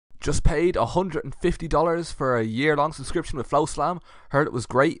just paid $150 for a year-long subscription with FlowSlam. Heard it was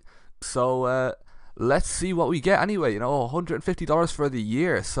great. So let's see what we get anyway. $150 for the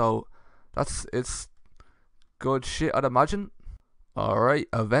year. So it's good shit, I'd imagine. Alright,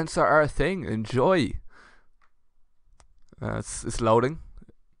 events are our thing. Enjoy. It's loading.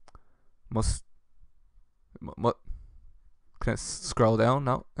 Can I scroll down?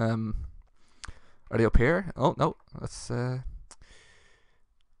 No. Are they up here? Oh no, that's are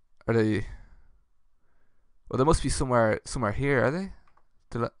they? Well, they must be somewhere here. Are they?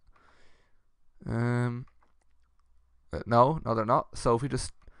 No, they're not. So if we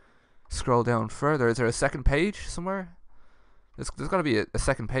just scroll down further, is there a second page somewhere? There's got to be a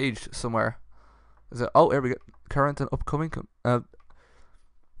second page somewhere. Is it? Oh, here we go. Current and upcoming.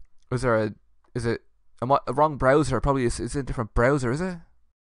 Is it a wrong browser? Probably is it a different browser, is it?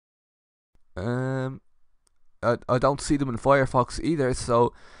 I don't see them in Firefox either,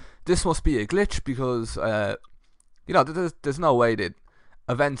 so this must be a glitch because there's no way that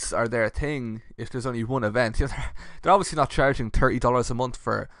events are their thing if there's only one event. They're obviously not charging $30 a month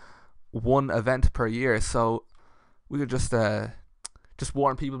for one event per year, so we could just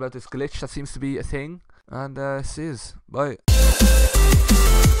warn people about this glitch that seems to be a thing. And see you. Bye.